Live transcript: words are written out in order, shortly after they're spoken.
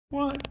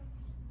What?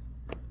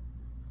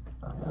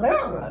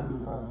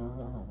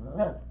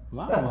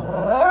 Mama.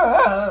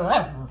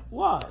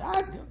 What?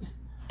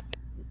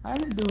 I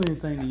didn't do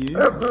anything to you.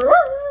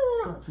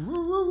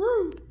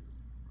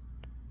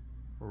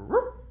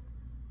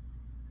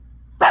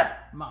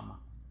 Mama.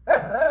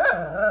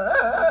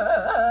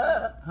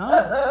 Huh?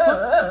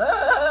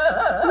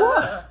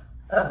 What?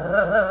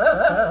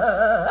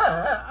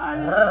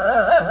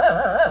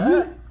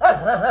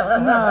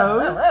 No.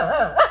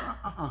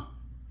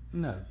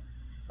 No.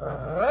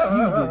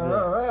 You did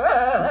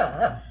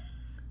that.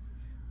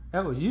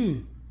 That was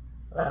you.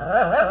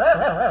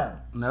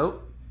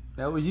 Nope.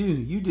 That was you.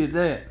 You did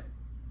that.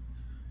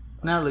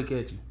 Now look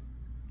at you.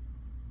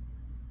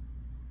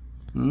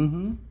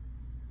 Mm-hmm.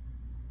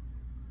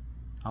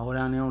 All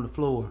down there on the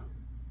floor.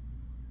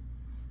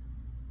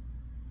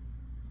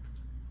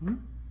 Hmm?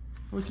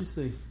 What you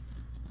see?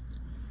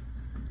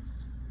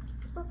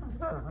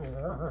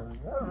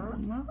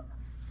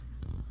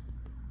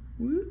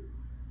 Whoop.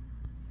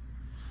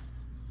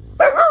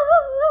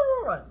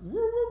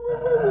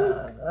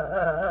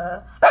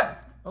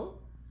 Oh.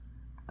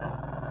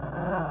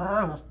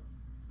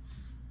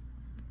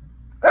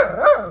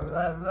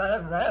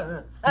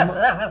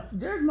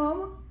 There's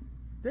Mama.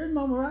 There's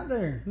Mama right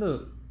there.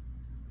 Look.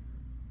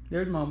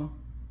 There's Mama.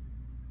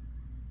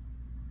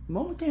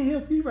 Mama can't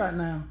help you right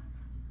now.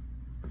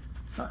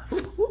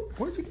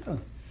 Where'd you go?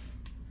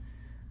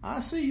 I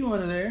see you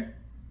under there.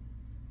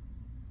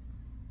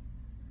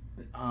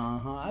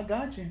 I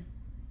got you.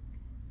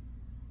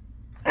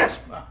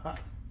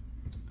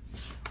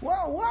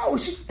 Whoa,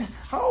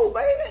 oh,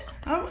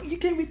 baby. You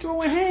can't be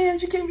throwing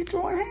hands. You can't be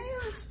throwing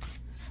hands.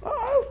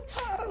 Uh-oh.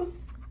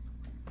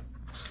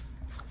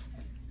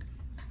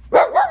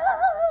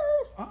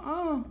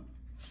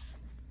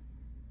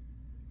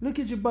 Look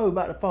at your bow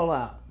about to fall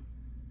out.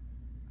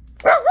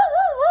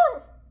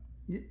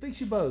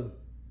 Fix your bow.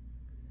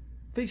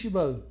 Fix your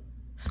bow.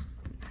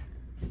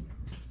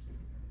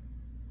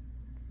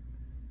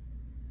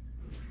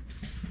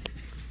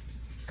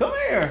 Come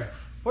here.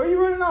 Where are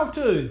you running off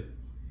to?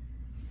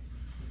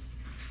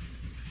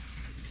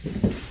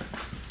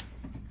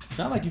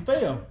 Sound like you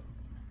fell.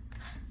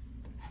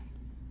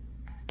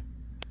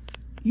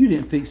 You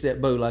didn't fix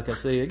that bow like I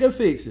said. Go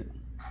fix it.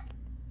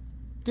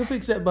 Go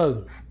fix that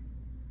bow.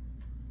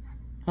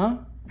 Huh?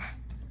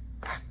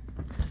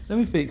 Let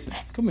me fix it.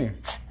 Come here.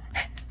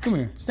 Come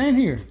here. Stand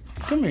here.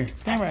 Come here.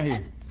 Stand right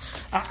here.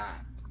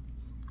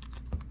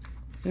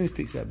 Let me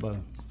fix that bow.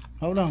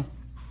 Hold on.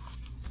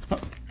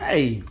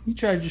 Hey, you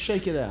tried to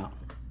shake it out.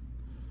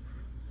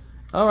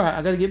 All right,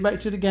 I got to get back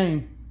to the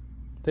game.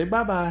 Say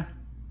bye-bye.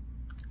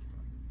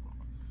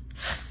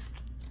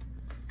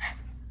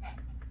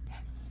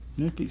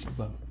 Let me fix the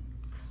bow.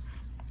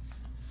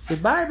 Say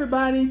bye,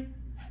 everybody.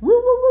 Woo,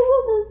 woo, woo,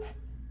 woo, woo.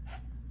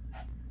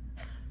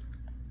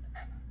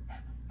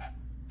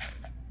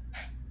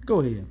 Go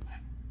ahead.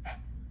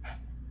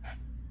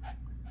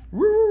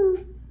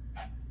 Woo.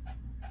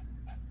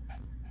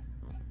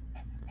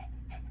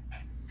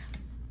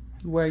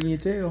 You wagging your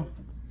tail.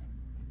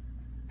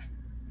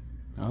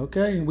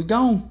 Okay, we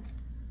gone.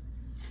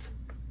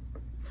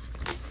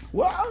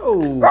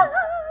 Whoa!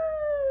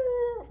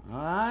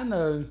 I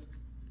know.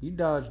 You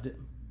dodged it.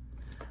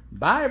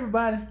 Bye,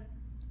 everybody.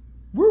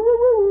 Woo, woo,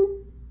 woo,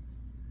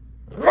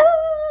 woo.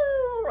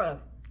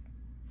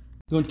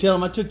 You gonna tell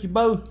them I took your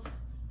bow?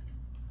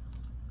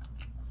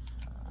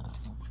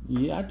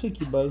 Yeah, I took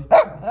your bow. It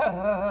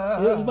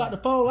was about to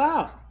fall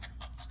out.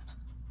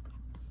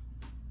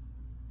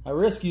 I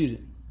rescued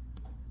it.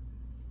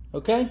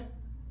 Okay?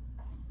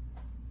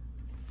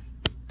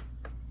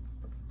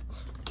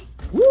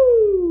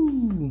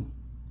 Woo!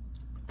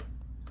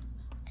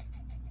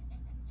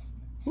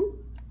 Woo!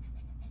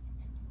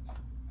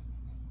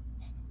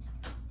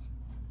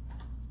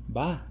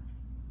 Bye.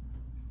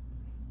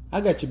 I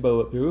got your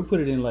bow up here. We'll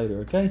put it in later,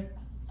 okay?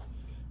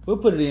 We'll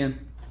put it in.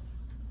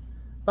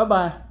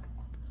 Bye-bye.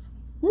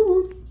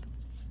 Woo!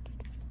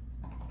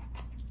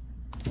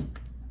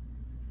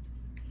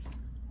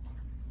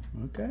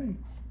 Okay.